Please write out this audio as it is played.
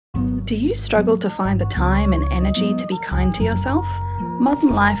Do you struggle to find the time and energy to be kind to yourself?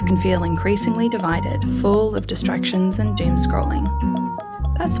 Modern life can feel increasingly divided, full of distractions and doom scrolling.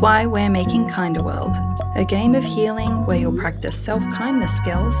 That's why we're making Kinder World, a game of healing where you'll practice self-kindness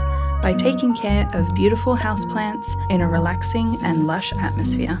skills by taking care of beautiful houseplants in a relaxing and lush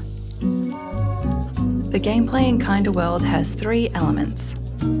atmosphere. The gameplay in Kinder World has 3 elements.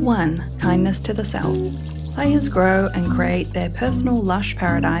 1. Kindness to the self. Players grow and create their personal lush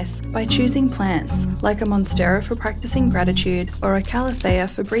paradise by choosing plants, like a monstera for practicing gratitude or a calathea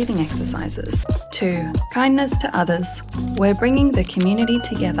for breathing exercises. 2. Kindness to others. We're bringing the community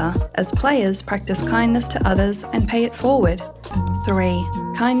together as players practice kindness to others and pay it forward. 3.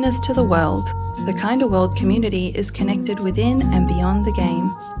 Kindness to the world. The Kinder World community is connected within and beyond the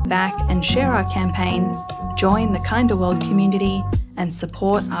game. Back and share our campaign, join the Kinder World community, and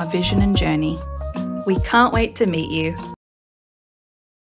support our vision and journey. We can't wait to meet you.